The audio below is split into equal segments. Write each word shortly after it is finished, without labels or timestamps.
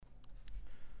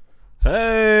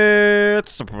Hey,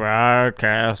 it's a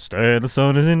podcast, and the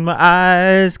sun is in my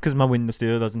eyes, 'cause my window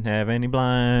still doesn't have any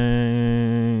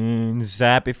blinds.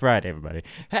 Happy Friday, everybody.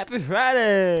 Happy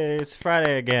Friday! It's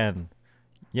Friday again.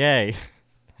 Yay.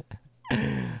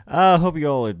 I hope you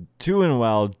all are doing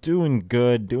well, doing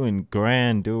good, doing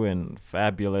grand, doing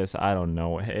fabulous. I don't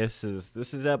know. This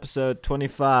is episode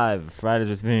 25, Fridays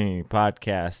with Vinny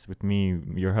podcast with me,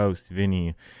 your host,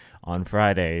 Vinny, on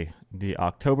Friday, the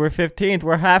October 15th.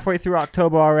 We're halfway through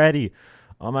October already.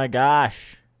 Oh my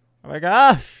gosh. Oh my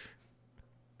gosh.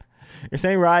 This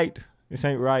ain't right. This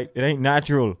ain't right. It ain't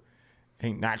natural. It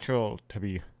ain't natural to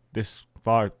be this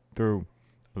far through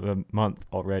the month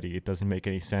already. It doesn't make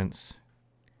any sense.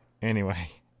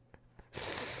 Anyway.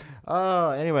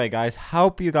 Anyway, guys.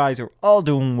 Hope you guys are all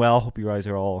doing well. Hope you guys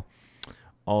are all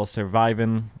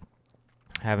surviving.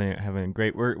 Having a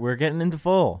great. We're getting into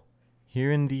fall here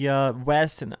in the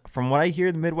West, and from what I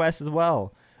hear, the Midwest as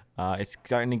well. It's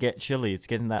starting to get chilly. It's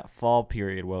getting that fall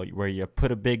period where you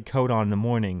put a big coat on in the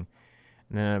morning,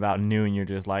 and then about noon you're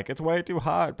just like, it's way too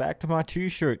hot. Back to my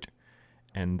t-shirt.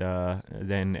 And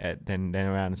then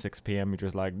around 6 p.m. you're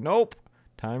just like, nope,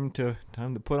 time to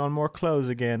put on more clothes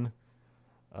again.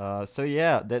 So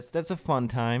yeah, that's a fun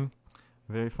time,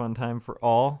 very fun time for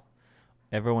all.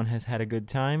 Everyone has had a good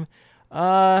time.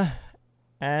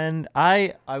 And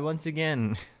I once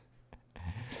again,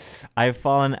 I've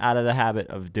fallen out of the habit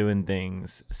of doing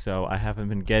things, so I haven't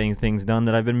been getting things done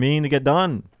that I've been meaning to get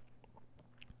done.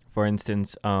 For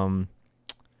instance, I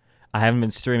haven't been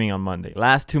streaming on Monday.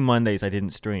 Last 2 Mondays I didn't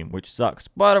stream, which sucks.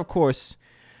 But of course,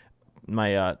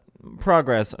 my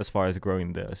progress as far as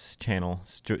growing this channel,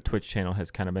 Twitch channel,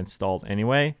 has kind of been stalled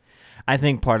anyway. I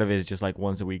think part of it is just like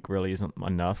once a week really isn't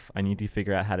enough. I need to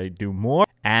figure out how to do more,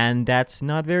 and that's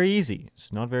not very easy.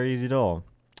 It's not very easy at all.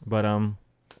 But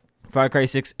Far Cry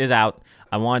 6 is out.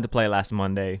 I wanted to play last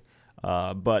Monday,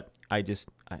 but I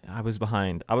was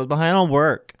behind. I was behind on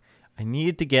work. I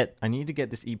need to get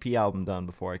this EP album done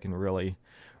before I can really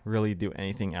do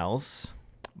anything else.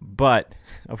 But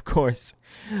of course,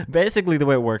 basically the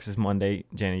way it works is Monday,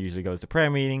 Jenna usually goes to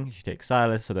prayer meeting. She takes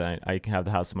Silas so that I can have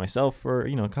the house to myself for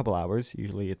a couple hours.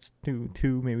 Usually it's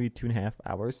two, maybe 2.5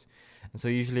 hours. And so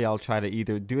usually I'll try to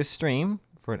either do a stream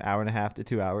for an hour and a half to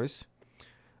 2 hours,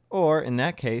 or in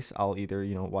that case I'll either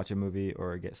watch a movie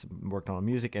or get some work on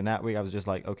music. And that week I was just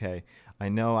like, okay, I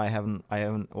know I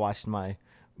haven't watched my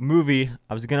movie.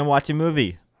 I was gonna watch a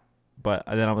movie, but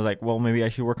then I was like, well, maybe I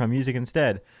should work on music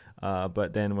instead.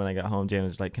 But then when I got home, James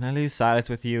was like, can I leave Silas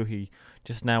with you? He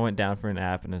just now went down for a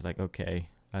nap, and I was like, okay,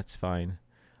 that's fine.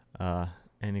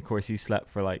 And of course he slept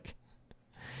for like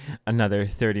another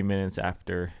 30 minutes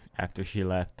after she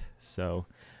left. So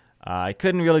I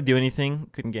couldn't really do anything,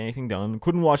 couldn't get anything done,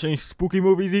 couldn't watch any spooky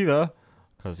movies either,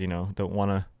 because don't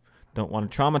want to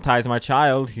traumatize my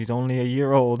child. He's only a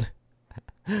year old.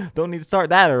 Don't need to start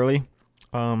that early.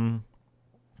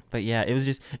 But yeah,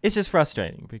 it's just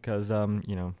frustrating because I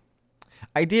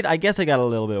guess I got a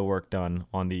little bit of work done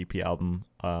on the EP album.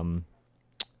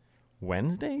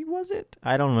 Wednesday, was it?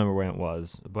 I don't remember when it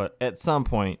was, but at some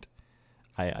point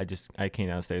I came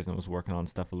downstairs and was working on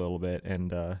stuff a little bit,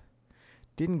 and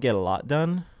didn't get a lot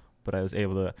done, but I was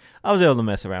able to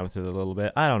mess around with it a little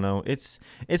bit. I don't know. It's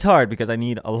hard because I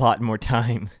need a lot more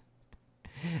time.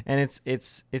 And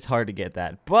it's hard to get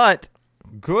that. But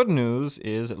good news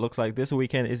is it looks like this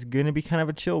weekend is going to be kind of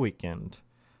a chill weekend.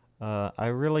 I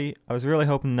was really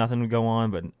hoping nothing would go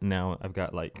on, but now I've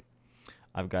got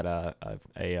a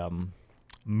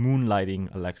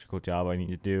moonlighting electrical job I need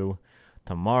to do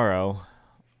tomorrow.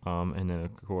 And then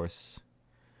of course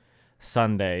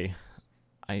Sunday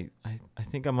I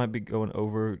think I might be going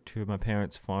over to my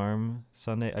parents' farm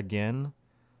Sunday again.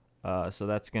 So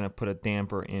that's going to put a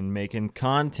damper in making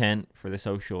content for the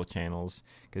social channels,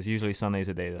 because usually Sunday's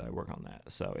the day that I work on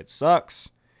that. So it sucks.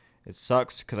 It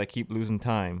sucks because I keep losing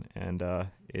time, and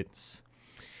it's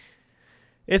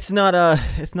not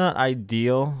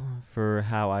ideal for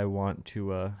how I want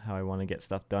to get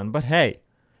stuff done. But hey,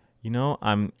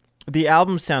 the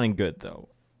album's sounding good though.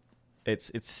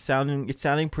 It's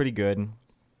sounding pretty good.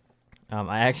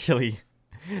 I actually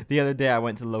the other day I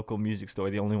went to the local music store,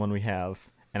 the only one we have.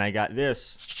 And I got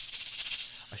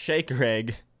this, a shaker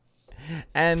egg,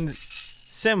 and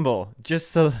cymbal,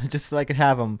 just so I could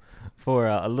have them for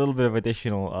a little bit of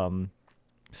additional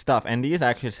stuff. And these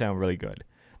actually sound really good.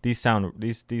 These are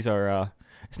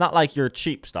it's not like your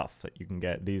cheap stuff that you can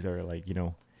get. These are like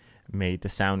made to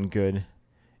sound good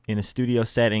in a studio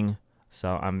setting. So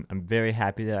I'm very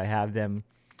happy that I have them.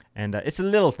 And it's the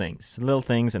little things,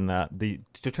 and the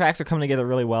tracks are coming together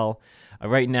really well.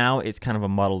 Right now, it's kind of a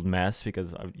muddled mess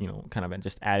because I've, kind of been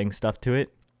just adding stuff to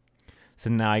it. So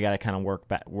now I gotta kind of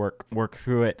work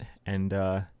through it, and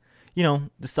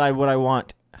decide what I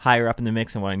want higher up in the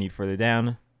mix and what I need further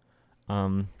down.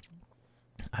 I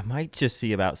might just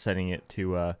see about sending it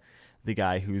to the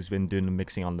guy who's been doing the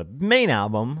mixing on the main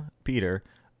album, Peter.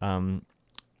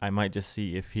 I might just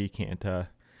see if he can't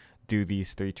do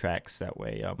these 3 tracks. That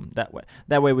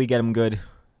way we get them good.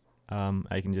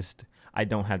 I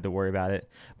don't have to worry about it.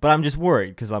 But I'm just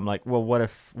worried because I'm like, well, what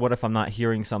if I'm not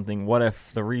hearing something? What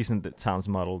if the reason that sounds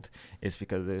muddled is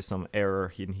because there's some error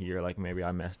in here, like maybe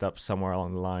I messed up somewhere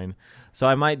along the line. So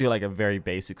I might do like a very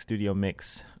basic studio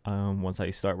mix once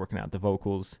I start working out the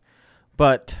vocals.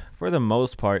 But for the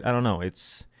most part, I don't know.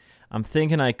 I'm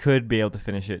thinking I could be able to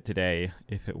finish it today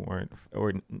if it weren't,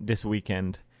 or this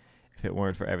weekend if it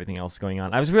weren't for everything else going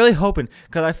on. I was really hoping,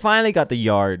 because I finally got the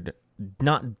yard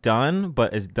not done,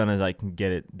 but as done as I can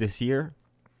get it this year.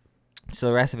 So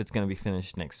the rest of it's going to be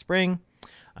finished next spring.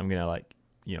 I'm going to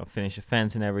finish a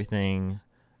fence and everything,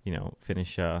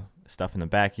 finish stuff in the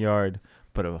backyard,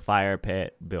 put up a fire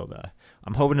pit,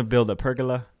 I'm hoping to build a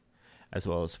pergola, as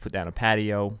well as put down a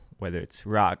patio, whether it's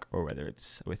rock or whether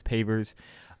it's with pavers.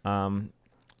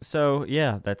 So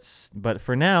yeah, but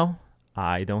for now,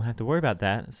 I don't have to worry about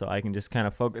that, so I can just kind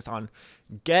of focus on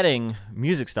getting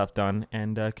music stuff done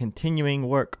and continuing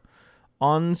work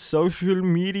on social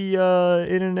media,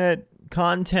 internet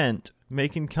content,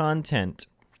 making content.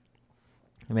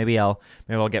 And maybe I'll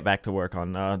get back to work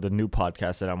on the new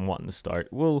podcast that I'm wanting to start.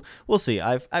 We'll see.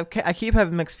 I keep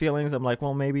having mixed feelings. I'm like,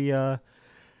 well, maybe I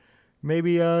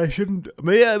shouldn't.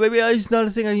 Maybe it's not a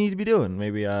thing I need to be doing.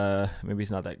 Maybe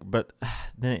it's not that. But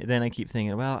then I keep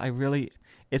thinking, well,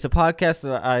 it's a podcast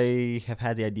that I have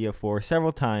had the idea for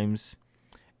several times,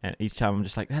 and each time I'm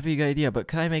just like, that'd be a good idea, but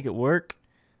could I make it work?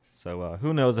 So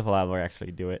who knows if I'll ever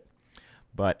actually do it.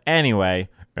 But anyway,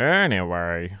 yeah,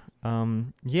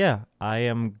 I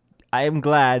am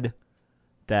glad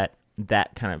that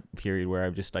kind of period where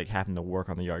I'm just like having to work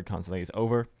on the yard constantly is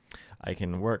over. I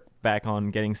can work back on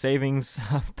getting savings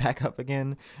back up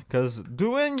again, because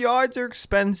doing yards are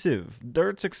expensive.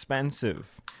 Dirt's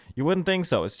expensive. You wouldn't think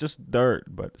so. It's just dirt,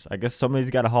 but I guess somebody's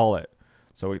got to haul it,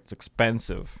 so it's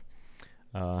expensive.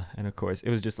 And of course, it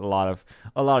was just a lot of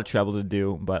trouble to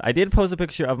do. But I did post a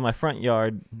picture of my front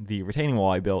yard, the retaining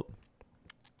wall I built.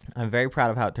 I'm very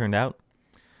proud of how it turned out.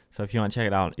 So if you want to check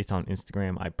it out, it's on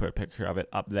Instagram. I put a picture of it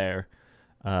up there.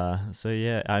 So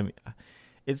yeah,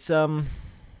 it's I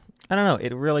don't know.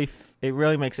 It really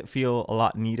makes it feel a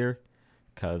lot neater,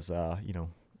 because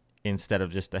instead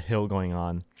of just a hill going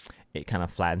on, it kind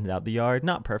of flattens out the yard,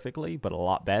 not perfectly, but a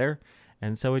lot better.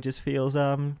 And so it just feels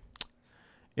like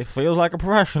a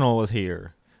professional is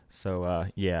here. So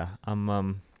yeah,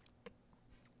 I'm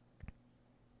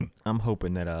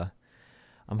hoping that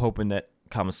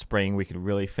come spring we could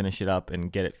really finish it up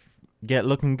and get it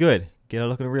looking good, get it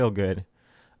looking real good.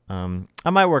 I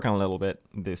might work on a little bit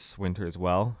this winter as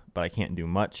well, but I can't do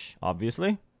much,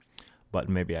 obviously. But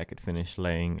maybe I could finish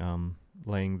laying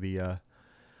the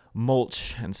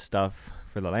mulch and stuff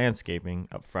for the landscaping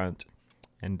up front,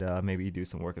 and maybe do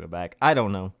some work in the back. I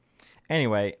don't know.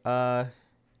 Anyway,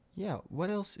 yeah, what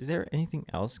else? Is there anything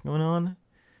else going on?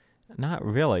 Not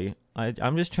really.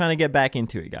 I'm just trying to get back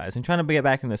into it, guys. I'm trying to get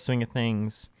back in the swing of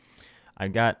things. I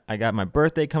got my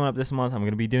birthday coming up this month. I'm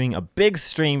gonna be doing a big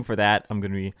stream for that. I'm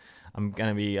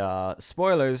gonna be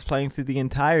spoilers, playing through the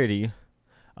entirety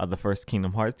of the first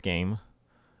Kingdom Hearts game.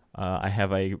 I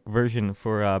have a version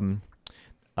for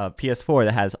PS4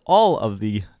 that has all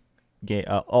the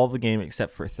game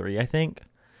except for 3, I think.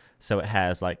 So it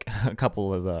has like a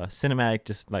couple of cinematic,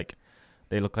 just like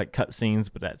they look like cutscenes,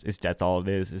 but that's all it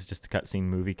is. It's just a cutscene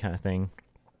movie kind of thing.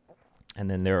 And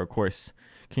then there are, of course,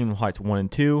 Kingdom Hearts 1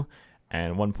 and 2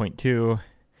 and 1.2,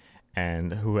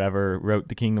 and whoever wrote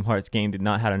the Kingdom Hearts game did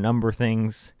not how to number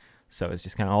things, so it's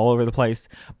just kind of all over the place.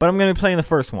 But I'm going to be playing the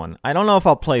first one. I don't know if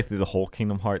I'll play through the whole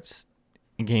Kingdom Hearts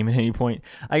game at any point.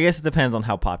 I guess it depends on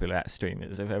how popular that stream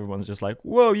is. If everyone's just like,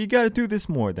 whoa, you got to do this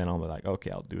more, then I'll be like,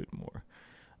 okay, I'll do it more.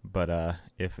 But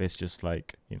if it's just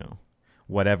like,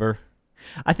 whatever.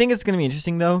 I think it's going to be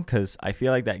interesting, though, because I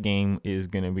feel like that game is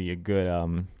going to be a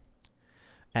good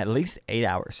at least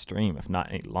 8-hour stream, if not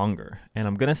any longer. And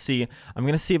I'm gonna see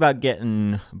about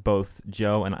getting both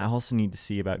Joe, and I also need to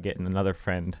see about getting another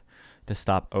friend to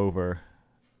stop over,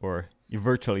 or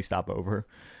virtually stop over,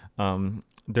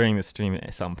 during the stream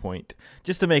at some point,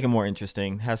 just to make it more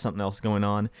interesting, have something else going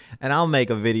on. And I'll make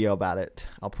a video about it.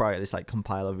 I'll probably just like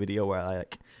compile a video where I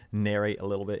like narrate a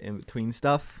little bit in between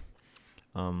stuff.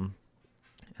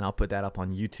 And I'll put that up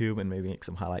on YouTube and maybe make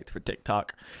some highlights for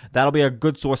TikTok. That'll be a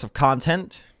good source of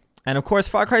content. And of course,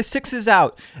 Far Cry 6 is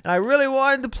out, and I really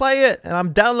wanted to play it, and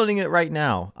I'm downloading it right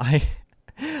now. I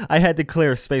had to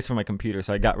clear space for my computer,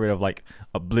 so I got rid of like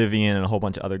Oblivion and a whole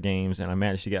bunch of other games, and I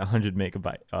managed to get 100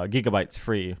 gigabytes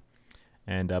free.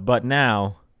 And but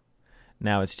now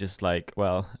it's just like,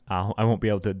 well, I won't be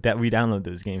able to re-download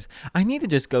those games. I need to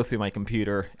just go through my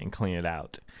computer and clean it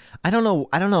out. I don't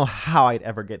know how I'd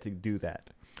ever get to do that.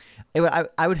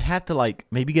 I would have to like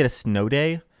maybe get a snow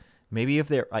day. Maybe if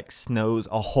there like snows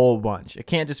a whole bunch. It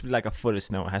can't just be like a foot of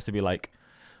snow. It has to be like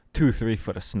 2-3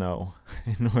 foot of snow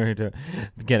in order to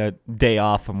get a day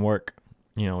off from work,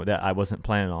 that I wasn't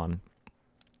planning on.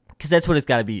 Because that's what it's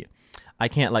got to be. I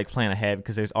can't like plan ahead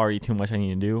because there's already too much I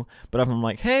need to do. But if I'm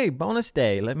like, hey, bonus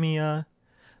day, let me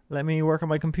work on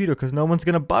my computer because no one's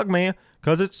gonna bug me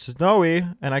because it's snowy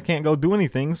and I can't go do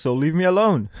anything. So leave me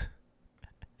alone.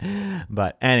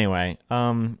 But anyway,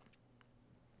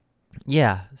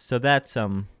 yeah. So that's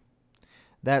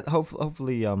that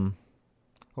hopefully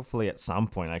at some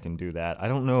point I can do that. I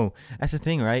don't know. That's the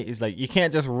thing, right? Is like you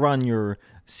can't just run your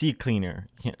CCleaner.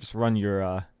 You can't just run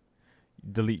your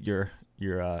delete your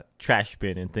trash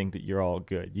bin and think that you're all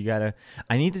good.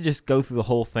 I need to just go through the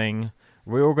whole thing,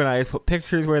 reorganize, put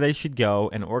pictures where they should go,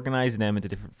 and organize them into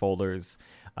different folders.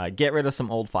 Get rid of some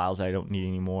old files that I don't need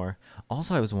anymore.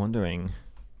 Also, I was wondering,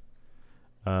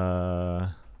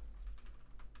 gosh,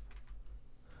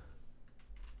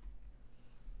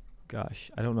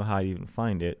 I don't know how I even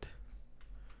find it.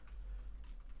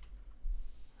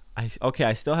 I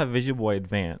still have Visual Boy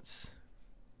Advance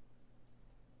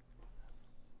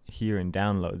here in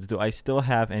downloads. Do I still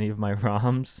have any of my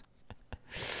ROMs?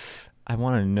 I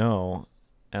want to know,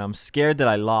 and I'm scared that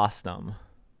I lost them.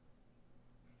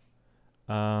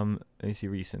 Let me see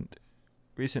recent.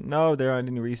 No, there aren't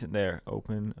any recent there.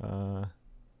 Open.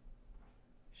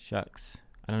 Shucks.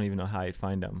 I don't even know how I'd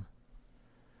find them.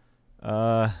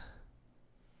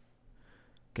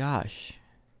 Gosh.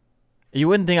 You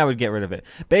wouldn't think I would get rid of it.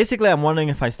 Basically, I'm wondering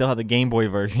if I still have the Game Boy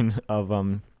version of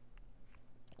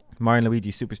Mario &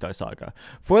 Luigi Superstar Saga.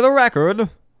 For the record,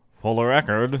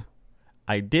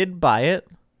 I did buy it.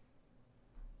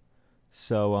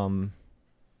 So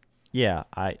yeah,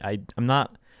 I'm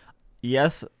not.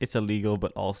 Yes, it's illegal,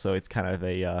 but also it's kind of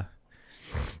a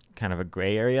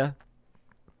gray area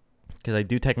because I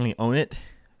do technically own it.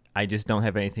 I just don't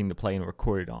have anything to play and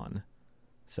record it on.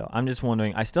 So I'm just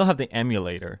wondering. I still have the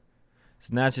emulator,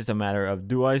 so now it's just a matter of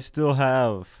do I still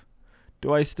have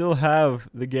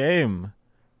the game?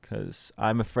 Because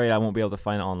I'm afraid I won't be able to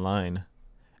find it online,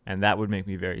 and that would make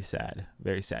me very sad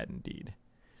indeed.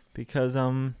 Because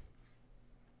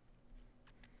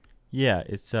yeah,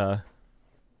 it's one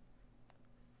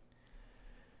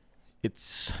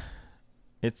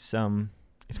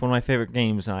of my favorite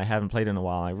games, and I haven't played it in a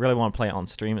while. I really want to play it on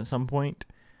stream at some point.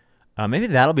 Maybe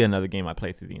that'll be another game I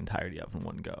play through the entirety of in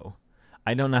one go.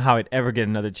 I don't know how I'd ever get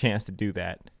another chance to do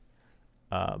that,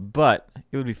 but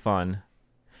it would be fun.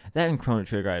 That and Chrono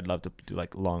Trigger, I'd love to do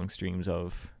like long streams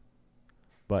of.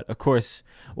 But of course,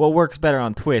 what works better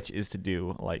on Twitch is to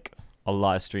do like a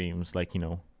lot of streams, like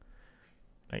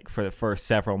like for the first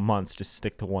several months, just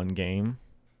stick to one game.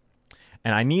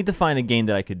 And I need to find a game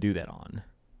that I could do that on.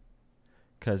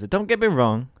 Because don't get me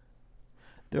wrong,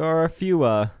 there are a few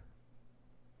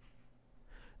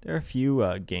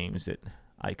games that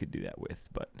I could do that with,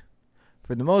 but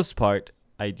for the most part,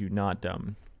 I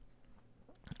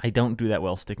don't do that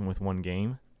well sticking with one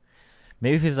game.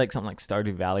 Maybe if it's like something like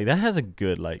Stardew Valley, that has a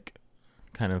good like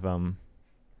kind of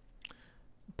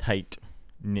tight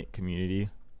knit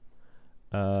community.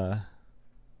 Yeah,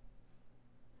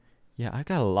 I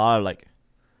got a lot of like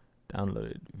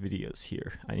downloaded videos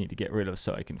here I need to get rid of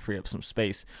so I can free up some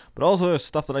space. But also there's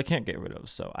stuff that I can't get rid of,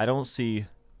 so I don't see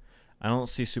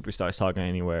Superstar Saga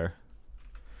anywhere.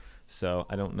 So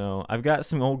I don't know. I've got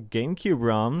some old GameCube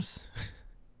ROMs.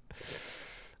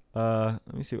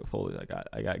 Let me see what folders I got.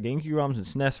 I got GameCube ROMs and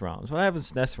SNES ROMs. What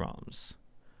happens SNES ROMs?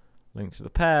 Link to the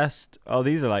Past. Oh,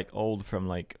 these are like old from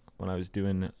like when I was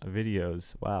doing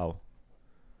videos. Wow.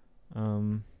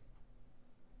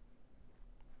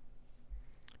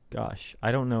 Gosh,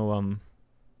 I don't know.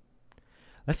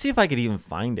 Let's see if I could even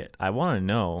find it. I want to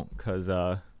know because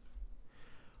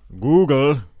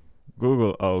Google.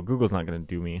 Oh, Google's not gonna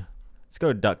do me. Let's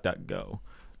go to DuckDuckGo.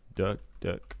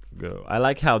 DuckDuckGo. I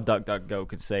like how DuckDuckGo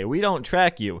could say we don't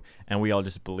track you, and we all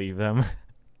just believe them.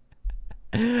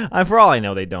 For all I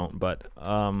know, they don't. But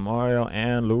Mario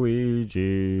and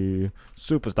Luigi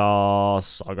Superstar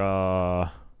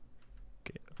Saga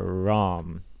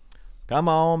ROM. Come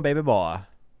on, baby boy.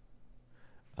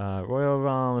 Royal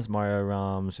ROMs, Mario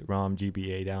ROMs, ROM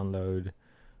GBA download.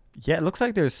 Yeah, it looks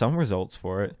like there's some results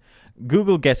for it.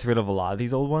 Google gets rid of a lot of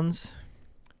these old ones.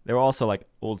 There were also like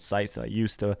old sites that I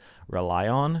used to rely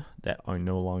on that are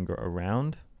no longer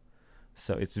around.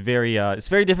 So it's very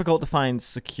difficult to find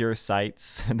secure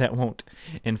sites that won't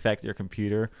infect your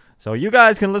computer. So you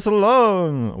guys can listen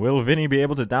along. Will Vinny be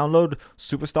able to download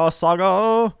Superstar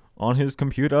Saga on his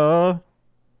computer?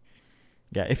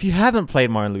 Yeah, if you haven't played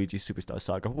Mario & Luigi Superstar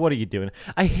Saga, what are you doing?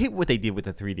 I hate what they did with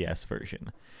the 3DS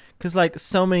version. Cuz like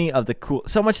so much of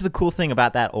the cool thing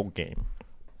about that old game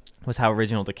was how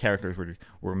original the characters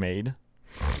were made.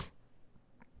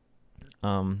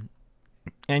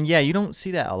 And yeah, you don't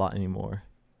see that a lot anymore.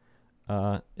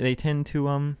 They tend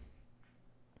to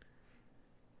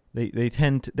they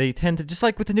tend to just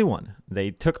like with the new one.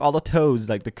 They took all the toads,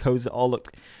 like the codes all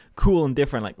looked cool and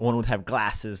different. Like one would have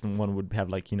glasses and one would have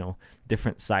like,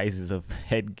 different sizes of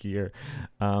headgear.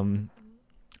 And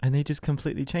they just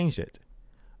completely changed it.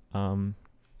 So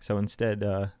instead,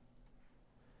 all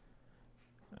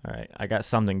right, I got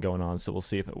something going on, so we'll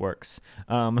see if it works.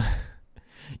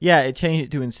 Yeah, it changed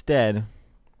it to instead.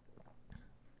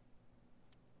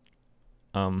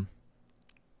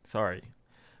 Sorry.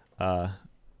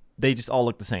 They just all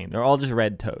look the same. They're all just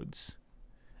red toads.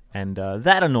 And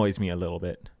that annoys me a little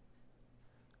bit.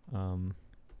 Let's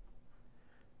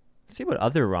see what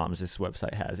other ROMs this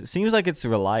website has. It seems like it's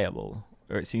reliable.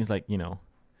 Or it seems like,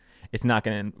 it's not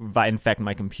going to infect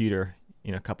my computer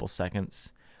in a couple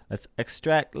seconds. Let's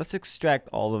extract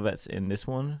all of that's in this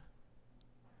one.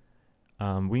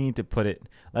 We need to put it.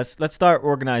 Let's start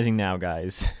organizing now,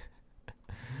 guys.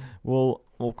 We'll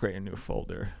create a new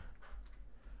folder.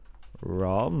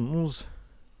 ROMs.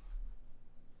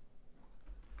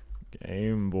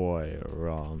 Game Boy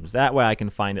ROMs. That way I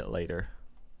can find it later.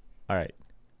 All right.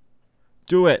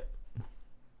 Do it.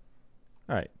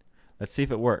 All right. Let's see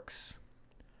if it works.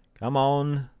 Come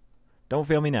on. Don't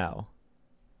fail me now.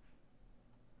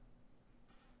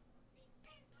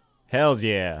 Hells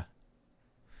yeah.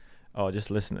 Oh,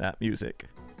 just listen to that music.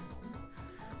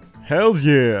 Hells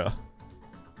yeah.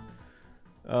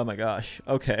 Oh my gosh.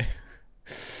 Okay.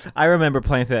 I remember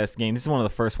playing through this game. This is one of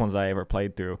the first ones I ever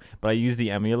played through. But I used the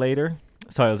emulator,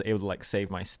 so I was able to save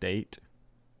my state.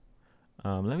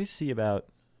 Let me see about.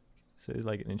 So it's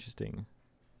an interesting.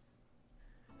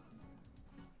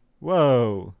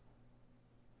 Whoa.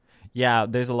 Yeah,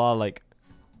 there's a lot of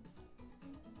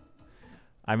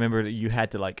I remember that you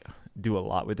had to do a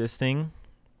lot with this thing,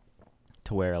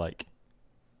 to where it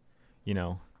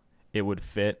would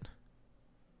fit.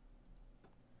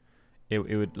 It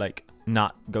would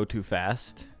not go too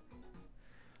fast.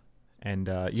 And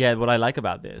yeah, what I like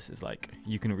about this is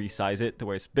you can resize it to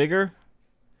where it's bigger.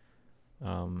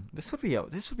 This would be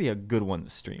a good one to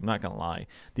stream, not gonna lie.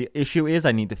 The issue is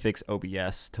I need to fix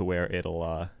OBS to where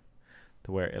it'll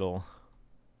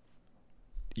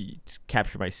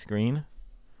capture my screen.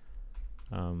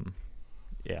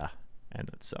 Yeah, and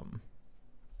it's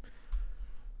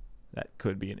that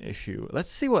could be an issue. Let's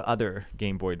see what other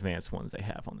Game Boy Advance ones they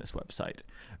have on this website.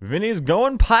 Vinny's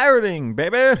going pirating,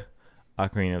 baby!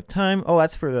 Ocarina of Time. Oh,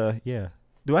 that's for the... Yeah.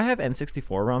 Do I have N64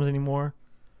 ROMs anymore?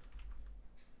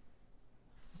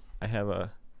 I have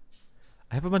a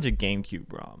bunch of GameCube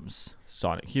ROMs.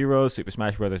 Sonic Heroes, Super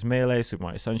Smash Bros. Melee, Super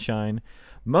Mario Sunshine.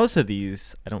 Most of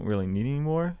these I don't really need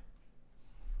anymore.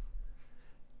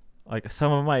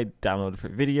 Some of them I downloaded for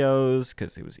videos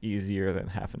because it was easier than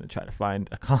having to try to find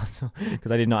a console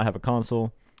because I did not have a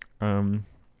console.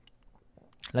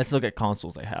 Let's look at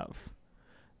consoles they have.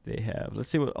 Let's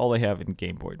see what all they have in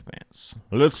Game Boy Advance.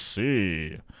 Let's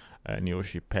see.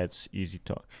 Yoshi Pets, Easy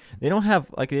Talk. They don't have,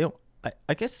 I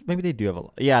guess maybe they do have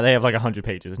yeah, they have 100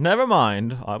 pages. Never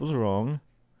mind. I was wrong.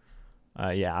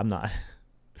 Yeah, I'm not.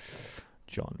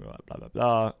 Genre, blah, blah,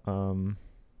 blah.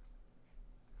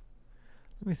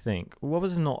 Let me think. What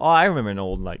was I remember an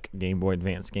old Game Boy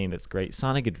Advance game that's great.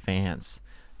 Sonic Advance.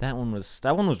 That one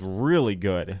was really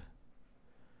good.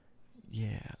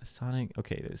 Yeah, Sonic.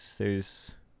 Okay,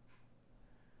 there's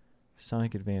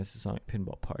Sonic Advance, Sonic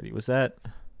Pinball Party. Is that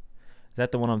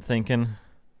the one I'm thinking?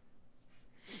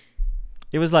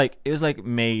 It was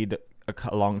made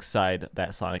alongside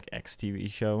that Sonic X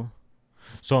TV show.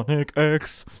 Sonic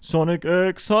X, Sonic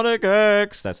X, Sonic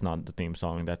X. That's not the theme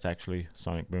song. That's actually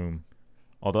Sonic Boom.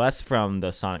 Although that's from the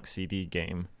Sonic CD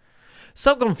game.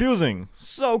 So confusing.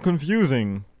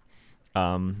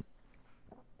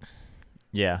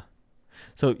 Yeah.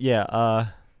 So, yeah.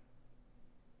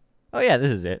 Oh, yeah,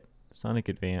 this is it. Sonic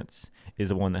Advance is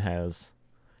the one that has...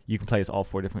 You can play as all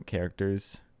 4 different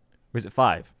characters. Or is it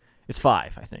 5? It's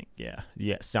 5, I think. Yeah.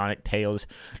 Yeah, Sonic, Tails,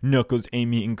 Knuckles,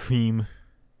 Amy, and Cream.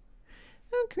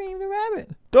 Don't cream the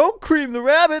rabbit. Don't cream the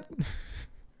rabbit!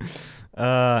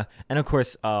 And of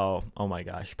course, oh my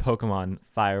gosh, Pokemon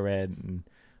Fire Red and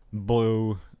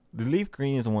Blue. The Leaf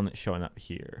Green is the one that's showing up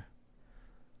here.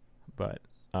 But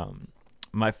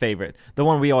my favorite, the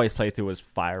one we always play through, was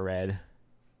Fire Red.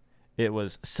 It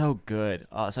was so good.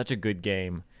 Such a good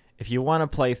game. If you want to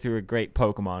play through a great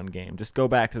Pokemon game, just go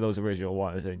back to those original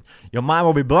ones and your mind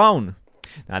will be blown.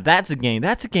 Now that's a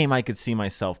game I could see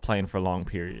myself playing for long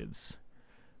periods.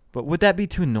 But would that be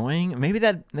too annoying? Maybe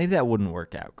that wouldn't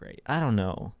work out great. I don't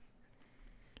know.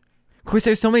 Of course,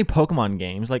 there's so many Pokemon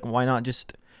games. Like, why not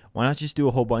just do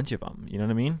a whole bunch of them? You know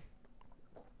what I mean?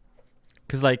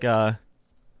 Cause like let's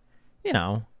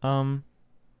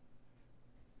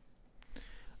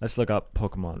look up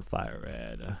Pokemon Fire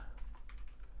Red.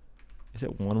 Is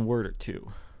it one word or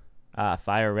two?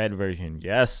 Fire Red version.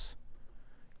 Yes.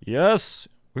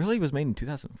 Really? It was made in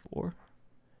 2004?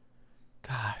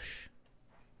 Gosh.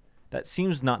 That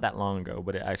seems not that long ago,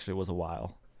 but it actually was a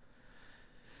while.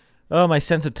 Oh, my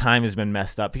sense of time has been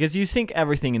messed up because you think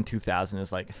everything in 2000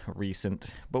 is like recent,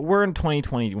 but we're in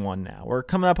 2021 now. We're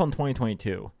coming up on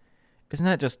 2022. Isn't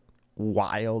that just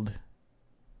wild?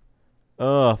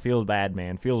 Oh, feels bad,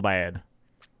 man. Feels bad.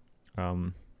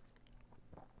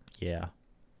 Yeah.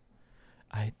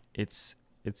 It's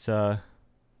a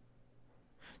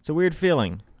weird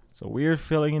feeling. It's a weird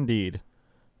feeling indeed.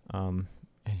 Anyway.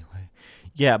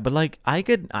 Yeah, but like I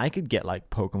could get like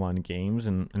Pokemon games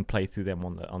and play through them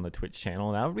on the Twitch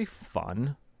channel. That would be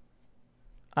fun.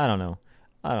 I don't know.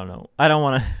 I don't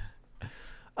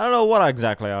know what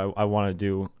exactly I want to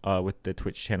do with the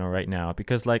Twitch channel right now,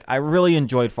 because like I really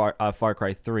enjoyed Far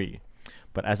Cry 3,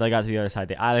 but as I got to the other side of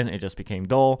the island, it just became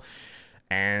dull.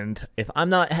 And if I'm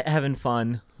not having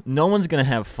fun, no one's gonna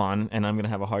have fun, and I'm gonna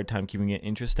have a hard time keeping it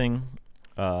interesting.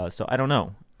 So I don't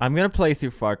know. I'm gonna play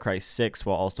through Far Cry 6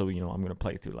 while also, I'm gonna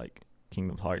play through like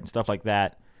Kingdom Hearts and stuff like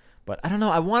that. But I don't know.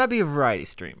 I want to be a variety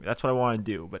streamer. That's what I want to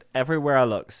do. But everywhere I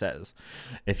look says,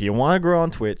 if you want to grow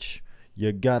on Twitch,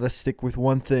 you gotta stick with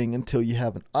one thing until you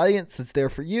have an audience that's there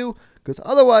for you, because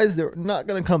otherwise they're not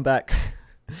gonna come back.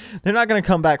 They're not gonna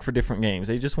come back for different games.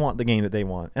 They just want the game that they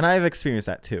want, and I've experienced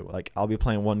that too. Like I'll be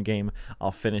playing one game,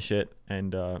 I'll finish it,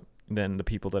 and then the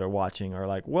people that are watching are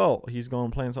like, "Well, he's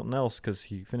going playing something else because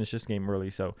he finished this game early,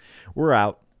 so we're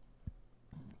out."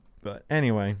 But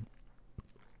anyway,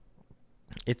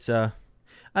 it's I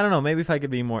don't know. Maybe if I could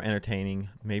be more entertaining,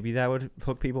 maybe that would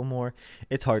hook people more.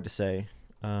 It's hard to say.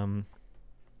 Anywho,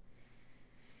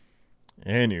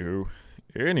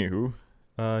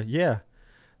 yeah.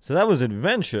 So that was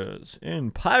Adventures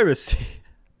in Piracy.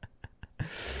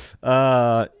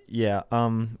 Yeah.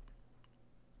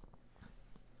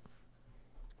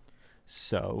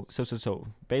 So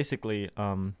basically,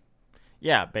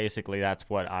 yeah, basically that's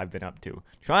what I've been up to.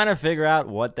 Trying to figure out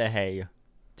what the hey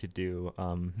to do,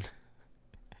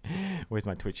 with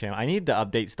my Twitch channel. I need to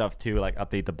update stuff too, like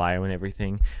update the bio and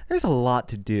everything. There's a lot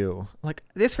to do. Like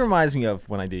this reminds me of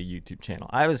when I did a YouTube channel.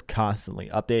 I was constantly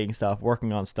updating stuff,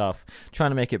 working on stuff,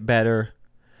 trying to make it better.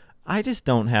 I just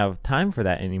don't have time for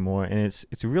that anymore, and it's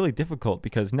really difficult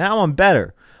because now I'm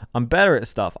better. I'm better at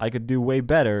stuff. I could do way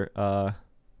better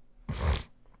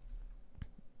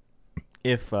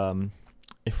if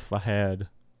I had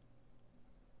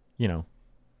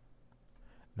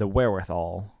the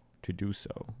wherewithal to do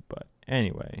so. But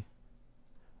anyway,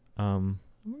 I'm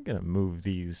gonna move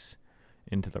these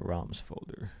into the ROMs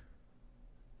folder.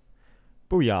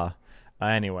 Booyah.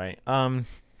 Anyway,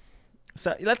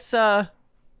 so let's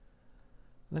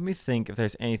let me think if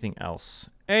there's anything else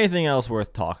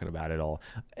worth talking about at all.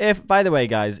 By the way,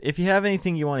 guys, if you have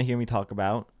anything you want to hear me talk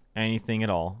about, anything at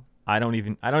all, I don't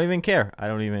even care. I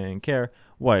don't even care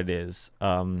what it is.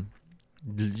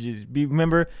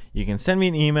 Remember, you can send me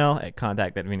an email at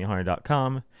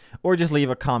contact@vinnyhunter.com, or just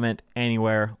leave a comment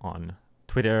anywhere on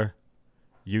Twitter,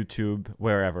 YouTube,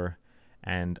 wherever,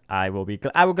 and I will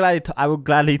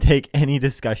gladly take any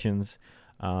discussions,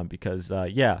 because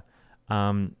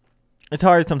it's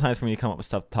hard sometimes for me to come up with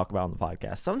stuff to talk about on the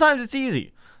podcast. Sometimes it's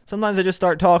easy. Sometimes I just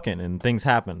start talking and things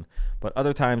happen, but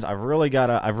other times I've really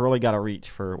gotta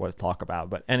reach for what to talk about.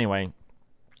 But anyway,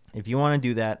 if you want to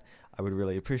do that, I would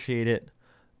really appreciate it.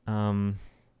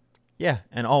 Yeah.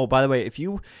 And by the way, if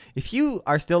you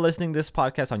are still listening to this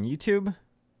podcast on YouTube,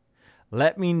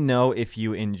 let me know if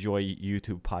you enjoy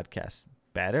YouTube podcasts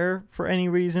better for any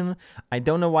reason. I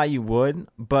don't know why you would,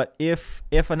 but if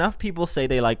enough people say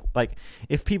they like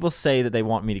if people say that they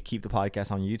want me to keep the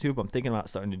podcast on YouTube, I'm thinking about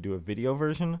starting to do a video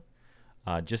version.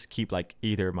 Just keep like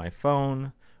either my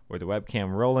phone or the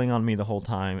webcam rolling on me the whole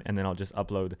time, and then I'll just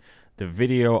upload the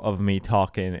video of me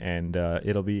talking, and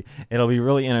it'll be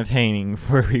really entertaining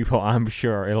for people. I'm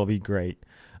sure it'll be great.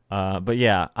 But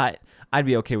yeah, I'd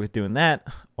be okay with doing that,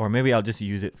 or maybe I'll just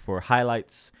use it for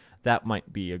highlights. That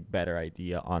might be a better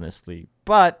idea, honestly.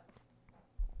 But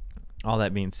all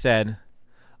that being said,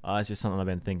 it's just something I've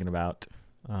been thinking about.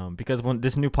 Because when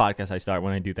this new podcast I start,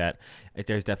 when I do that,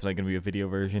 there's definitely going to be a video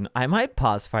version. I might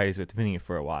pause Fridays with Vinny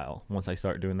for a while once I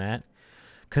start doing that.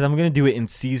 Because I'm going to do it in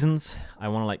seasons. I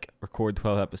want to like record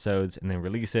 12 episodes and then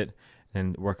release it,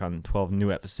 and work on 12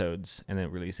 new episodes and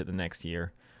then release it the next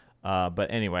year. But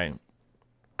anyway,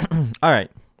 all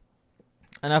right.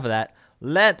 Enough of that.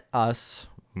 Let us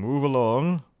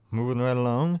moving right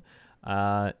along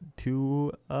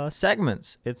to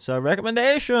segments. It's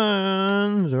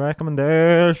recommendations.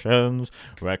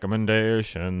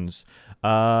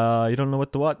 You don't know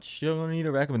what to watch, you're gonna need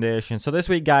a recommendation. So this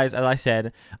week, guys, as I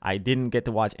said, I didn't get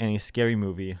to watch any scary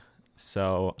movie.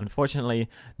 So unfortunately,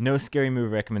 no scary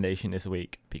movie recommendation this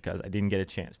week because I didn't get a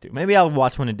chance to. Maybe I'll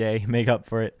watch one a day, make up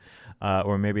for it.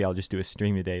 Or maybe I'll just do a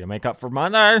stream today to make up for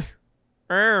Monday.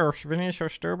 Vinny is so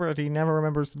stupid. He never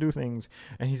remembers to do things.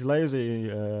 And he's lazy.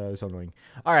 So annoying.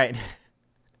 All right.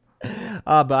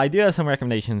 But I do have some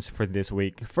recommendations for this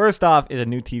week. First off is a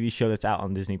new TV show that's out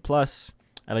on Disney+.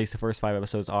 At least the first 5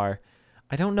 episodes are.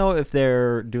 I don't know if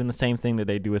they're doing the same thing that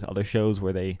they do with other shows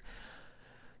where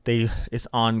it's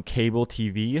on cable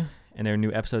TV and there are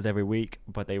new episodes every week,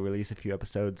 but they release a few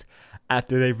episodes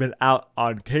after they've been out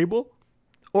on cable.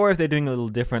 Or if they're doing a little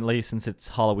differently, since it's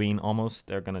Halloween almost,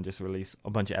 they're going to just release a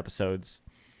bunch of episodes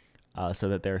so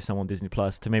that they're some on Disney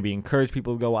Plus to maybe encourage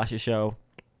people to go watch the show.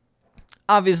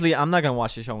 Obviously, I'm not going to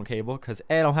watch the show on cable because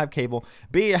A, I don't have cable.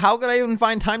 B, how could I even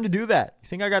find time to do that? You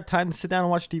think I got time to sit down and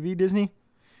watch TV, Disney?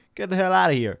 Get the hell out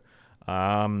of here.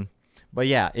 But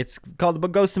yeah, it's called The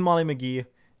Ghost and Molly McGee.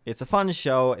 It's a fun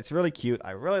show. It's really cute.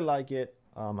 I really like it.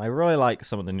 I really like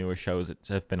some of the newer shows that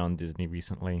have been on Disney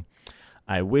recently.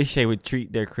 I wish they would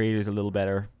treat their creators a little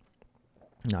better.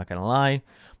 Not going to lie.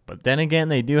 But then again,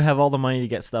 they do have all the money to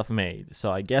get stuff made.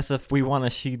 So I guess if we want to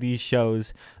see these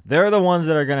shows, they're the ones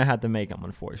that are going to have to make them,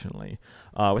 unfortunately.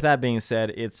 With that being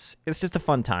said, it's just a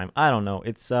fun time. I don't know.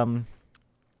 It's I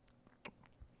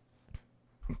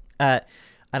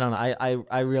don't know.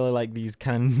 I really like these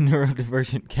kind of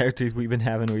neurodivergent characters we've been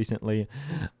having recently,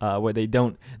 where they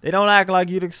don't act like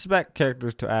you'd expect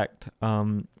characters to act.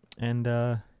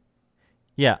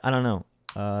 Yeah, I don't know.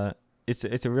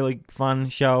 It's a really fun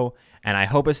show, and I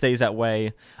hope it stays that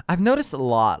way. I've noticed a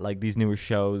lot, like these newer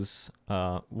shows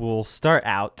will start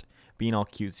out being all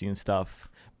cutesy and stuff,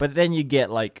 but then you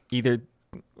get like either,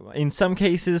 in some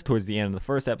cases, towards the end of the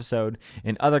first episode.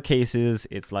 In other cases,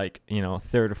 it's like,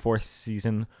 third or fourth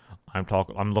season.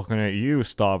 I'm looking at you,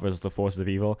 Star vs. the Forces of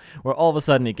Evil, where all of a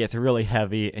sudden it gets really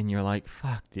heavy, and you're like,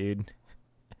 fuck, dude.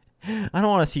 I don't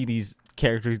want to see these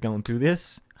characters going through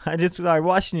this. I just started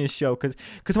watching this show because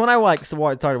when I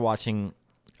started watching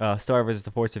Star vs.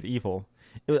 the Force of Evil,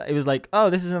 it was like,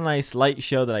 oh, this is a nice light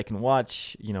show that I can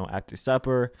watch, after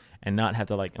supper and not have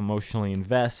to like emotionally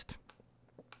invest.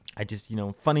 I just,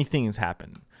 funny things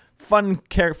happen. Fun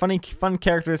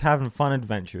characters having fun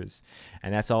adventures,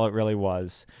 and that's all it really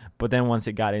was. But then once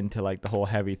it got into like the whole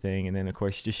heavy thing, and then of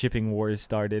course the shipping wars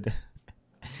started,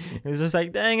 it was just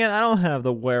like, dang it, I don't have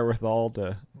the wherewithal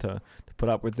to put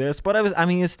up with this. But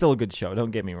it's still a good show.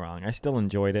 Don't get me wrong. I still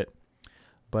enjoyed it.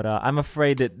 But I'm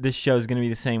afraid that this show is going to be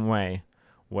the same way,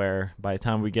 where by the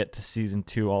time we get to season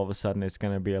 2, all of a sudden it's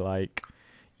going to be like,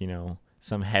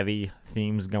 some heavy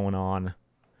themes going on.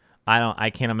 I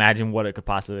can't imagine what it could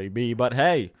possibly be. But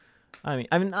hey, I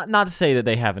mean, not to say that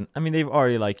they haven't. I mean, they've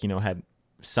already had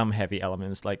some heavy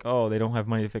elements, like, oh, they don't have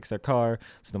money to fix their car,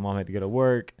 so the mom had to go to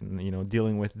work, and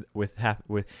dealing with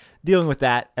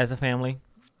that as a family.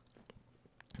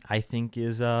 I think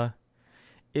is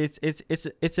it's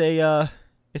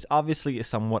obviously a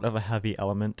somewhat of a heavy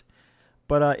element,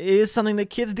 but it is something that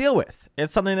kids deal with.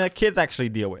 It's something that kids actually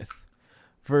deal with,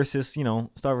 versus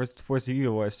Star Wars Force of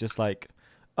Evil, where it's just like,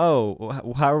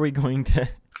 oh, how are we going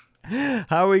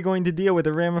to deal with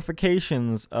the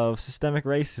ramifications of systemic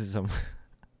racism?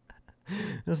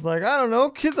 It's like, I don't know,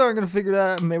 kids aren't going to figure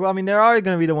that out. Well, I mean, they're already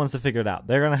going to be the ones to figure it out.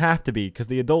 They're going to have to be, because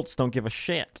the adults don't give a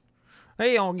shit.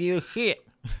 They don't give a shit.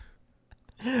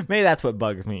 Maybe that's what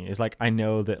bugs me. Is like, I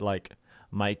know that like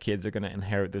my kids are going to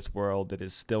inherit this world that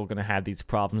is still going to have these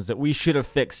problems that we should have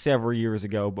fixed several years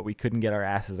ago, but we couldn't get our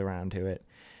asses around to it.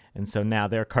 And so now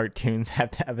their cartoons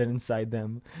have to have it inside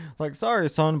them. It's like, sorry,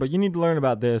 son, but you need to learn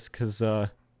about this, because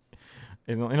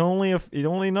in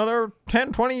only another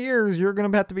 10, 20 years, you're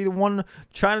going to have to be the one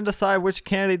trying to decide which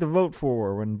candidate to vote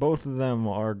for when both of them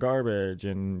are garbage.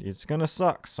 And it's going to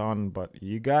suck, son, but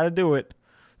you got to do it.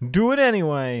 Do it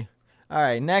anyway. All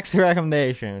right, next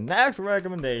recommendation.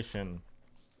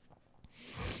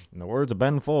 In the words of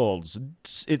Ben Folds,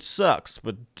 it sucks,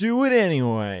 but do it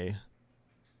anyway.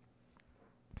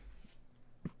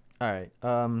 All right.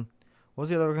 What was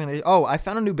the other organization? Oh, I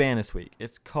found a new band this week.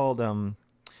 It's called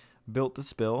Built to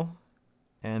Spill,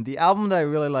 and the album that I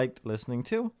really liked listening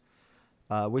to,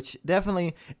 which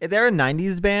definitely they're a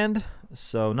 '90s band,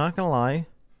 so not gonna lie.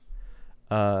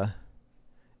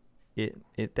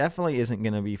 It definitely isn't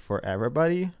gonna be for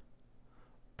everybody,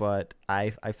 but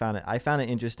I found it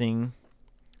interesting.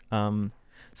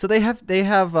 So they have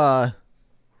I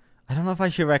don't know if I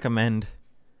should recommend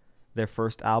their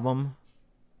first album.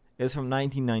 It's from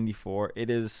 1994. It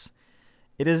is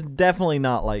definitely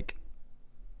not like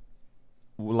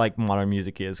modern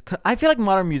music is. I feel like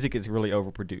modern music is really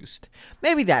overproduced.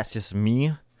 Maybe that's just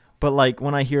me, but like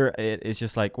when I hear it, it's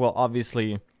just like, well,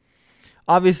 obviously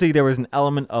there was an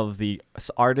element of the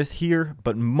artist here,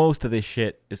 but most of this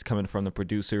shit is coming from the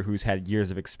producer who's had years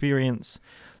of experience.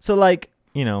 So like,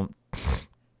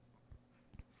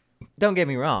 don't get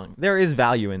me wrong, there is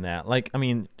value in that. Like, I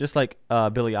mean, just like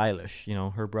Billie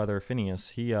Eilish, her brother Phineas,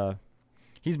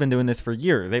 he's been doing this for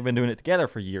years. They've been doing it together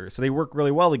for years, so they work really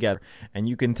well together. And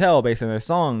you can tell based on their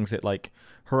songs that like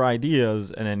her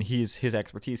ideas and then his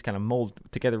expertise kind of mold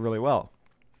together really well.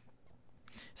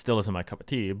 Still isn't my cup of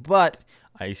tea, but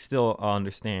I still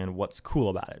understand what's cool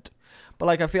about it. But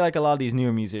like, I feel like a lot of these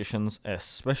newer musicians,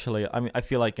 especially, I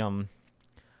feel like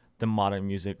the modern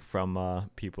music from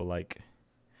people like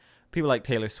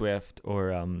Taylor Swift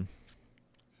or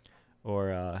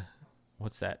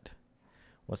what's that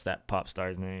pop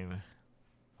star's name?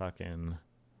 Fucking,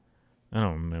 I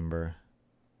don't remember.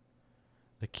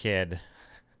 The kid.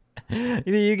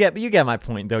 You get my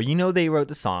point though. They wrote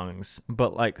the songs,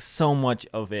 but like so much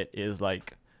of it is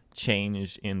like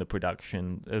changed in the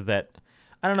production that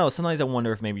I don't know. Sometimes I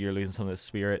wonder if maybe you're losing some of the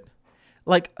spirit.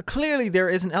 Like, clearly there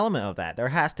is an element of that. There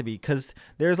has to be, because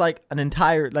there's like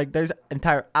there's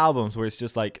entire albums where it's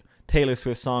just like Taylor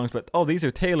Swift songs, but these are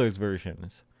Taylor's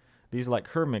versions. These are like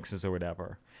her mixes or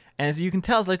whatever. And as you can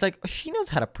tell, it's like she knows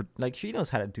how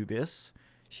to do this.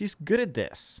 She's good at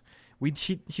this.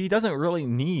 She doesn't really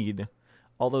need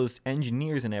all those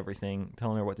engineers and everything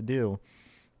telling her what to do.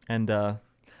 And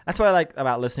that's what I like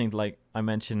about listening to, like I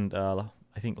mentioned, I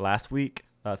think last week,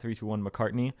 321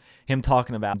 McCartney, him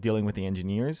talking about dealing with the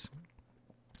engineers,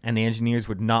 and the engineers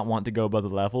would not want to go above the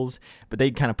levels, but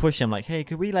they'd kind of push him like, hey,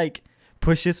 could we like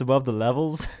push this above the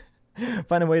levels?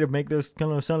 Find a way to make this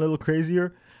kind of sound a little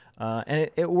crazier.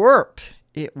 And it worked.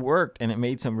 It worked, and it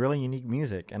made some really unique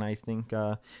music. And I think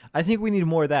we need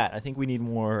more of that. I think we need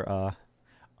more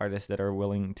artists that are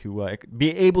willing to be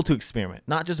able to experiment,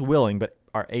 not just willing, but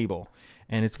are able.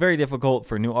 And it's very difficult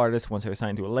for new artists once they're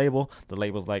signed to a label. The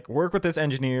label's like, work with this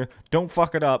engineer, don't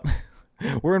fuck it up.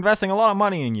 We're investing a lot of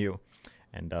money in you.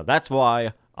 And that's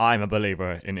why I'm a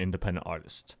believer in independent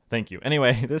artists. Thank you.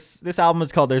 Anyway, this album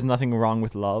is called There's Nothing Wrong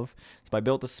with Love. It's by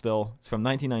Built to Spill. It's from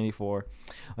 1994.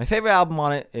 My favorite album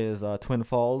on it is Twin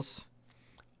Falls.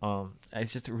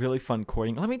 It's just a really fun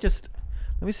chording. Let me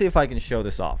see if I can show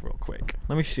this off real quick.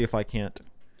 Let me see if I can't.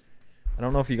 I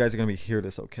don't know if you guys are going to hear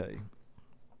this okay.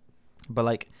 But,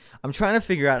 like, I'm trying to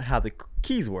figure out how the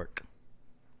keys work.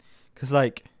 Because,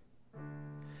 like,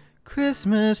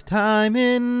 Christmas time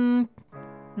in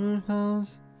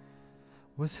house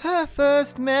was her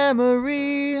first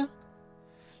memory.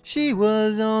 She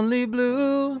was only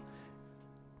blue.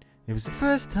 It was the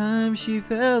first time she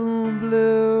felt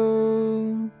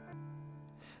blue.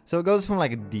 So it goes from,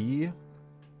 like, a D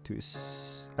to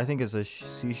I think it's a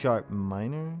C sharp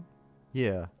minor.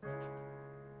 Yeah.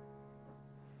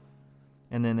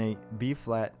 And then a B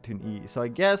flat to an E. So I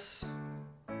guess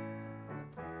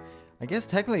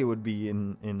technically it would be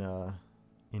in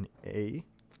A,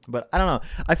 but I don't know.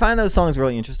 I find those songs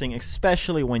really interesting,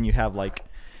 especially when you have like,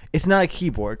 it's not a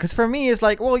keyboard. Because for me, it's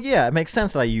like, well, yeah, it makes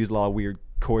sense that I use a lot of weird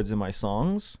chords in my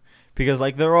songs because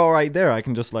like they're all right there. I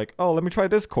can just like, oh, let me try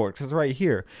this chord because it's right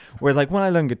here. Whereas like when I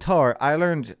learned guitar, I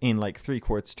learned in like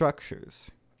 3-chord structures.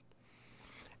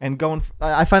 And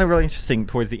I find it really interesting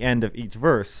towards the end of each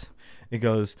verse. It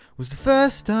goes, was the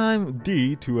first time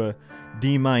D to a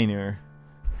D minor.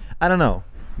 I don't know.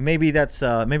 Maybe that's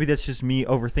just me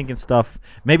overthinking stuff.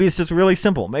 Maybe it's just really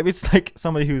simple. Maybe it's like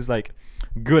somebody who's like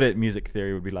good at music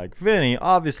theory would be like, Vinny,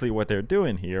 obviously what they're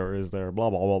doing here is they're blah,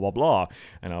 blah, blah, blah, blah.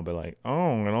 And I'll be like,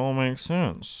 oh, it all makes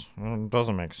sense. Well, it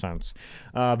doesn't make sense.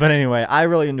 But anyway, I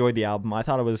really enjoyed the album. I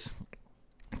thought it was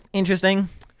interesting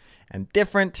and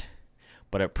different.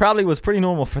 But it probably was pretty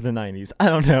normal for the 90s. I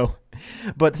don't know.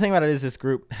 But the thing about it is this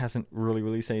group hasn't really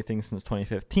released anything since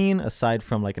 2015, aside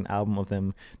from like an album of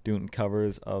them doing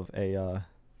covers of a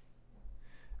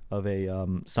of a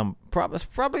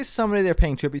probably somebody they're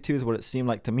paying tribute to is what it seemed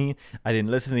like to me. I didn't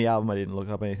listen to the album. I didn't look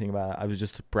up anything about it. I was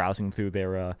just browsing through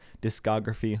their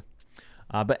discography.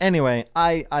 But anyway,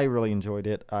 I really enjoyed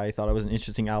it. I thought it was an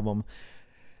interesting album.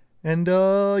 And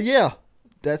yeah,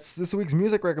 that's this week's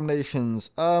music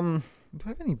recommendations. Do I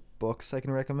have any books I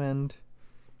can recommend?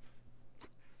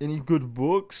 Any good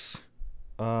books?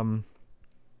 I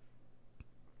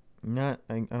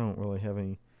don't really have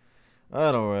any.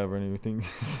 I don't have anything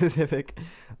specific.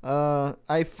 I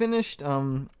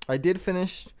did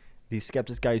finish the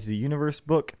Skeptic's Guide to the Universe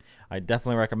book. I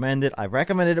definitely recommend it. I've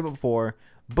recommended it before,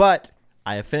 but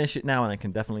I have finished it now, and I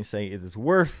can definitely say it is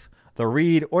worth the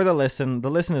read or the listen.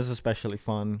 The listen is especially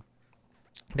fun.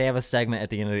 They have a segment at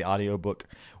the end of the audiobook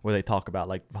where they talk about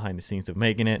like behind the scenes of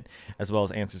making it, as well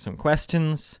as answer some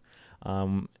questions.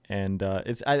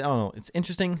 It's I don't know, it's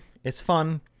interesting, it's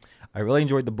fun. I really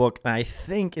enjoyed the book, and I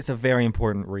think it's a very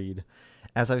important read.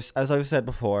 As I've said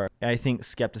before, I think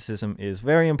skepticism is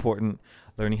very important.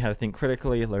 Learning how to think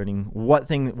critically, learning what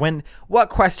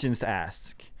questions to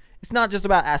ask. It's not just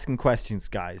about asking questions,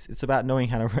 guys. It's about knowing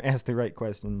how to ask the right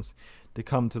questions to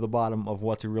come to the bottom of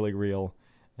what's really real.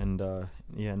 And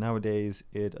nowadays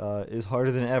it is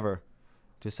harder than ever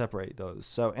to separate those.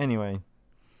 So anyway,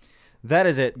 that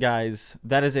is it, guys.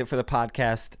 That is it for the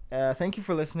podcast. Thank you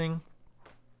for listening.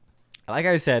 Like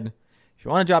I said, if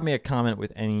you want to drop me a comment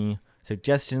with any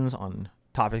suggestions on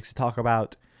topics to talk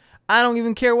about, I don't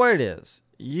even care what it is.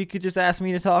 You could just ask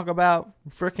me to talk about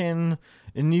frickin'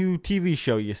 a new TV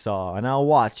show you saw, and I'll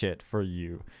watch it for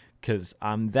you. Because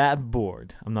I'm that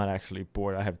bored. I'm not actually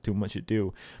bored. I have too much to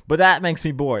do. But that makes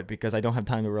me bored because I don't have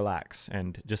time to relax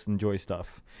and just enjoy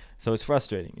stuff. So it's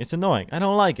frustrating. It's annoying. I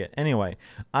don't like it. Anyway,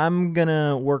 I'm going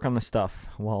to work on the stuff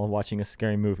while watching a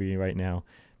scary movie right now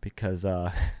because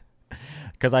I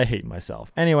hate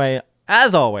myself. Anyway,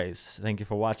 as always, thank you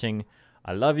for watching.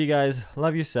 I love you guys.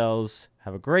 Love yourselves.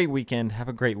 Have a great weekend. Have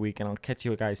a great week. And I'll catch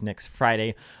you guys next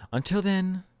Friday. Until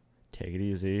then, take it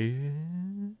easy.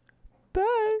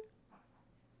 Bye.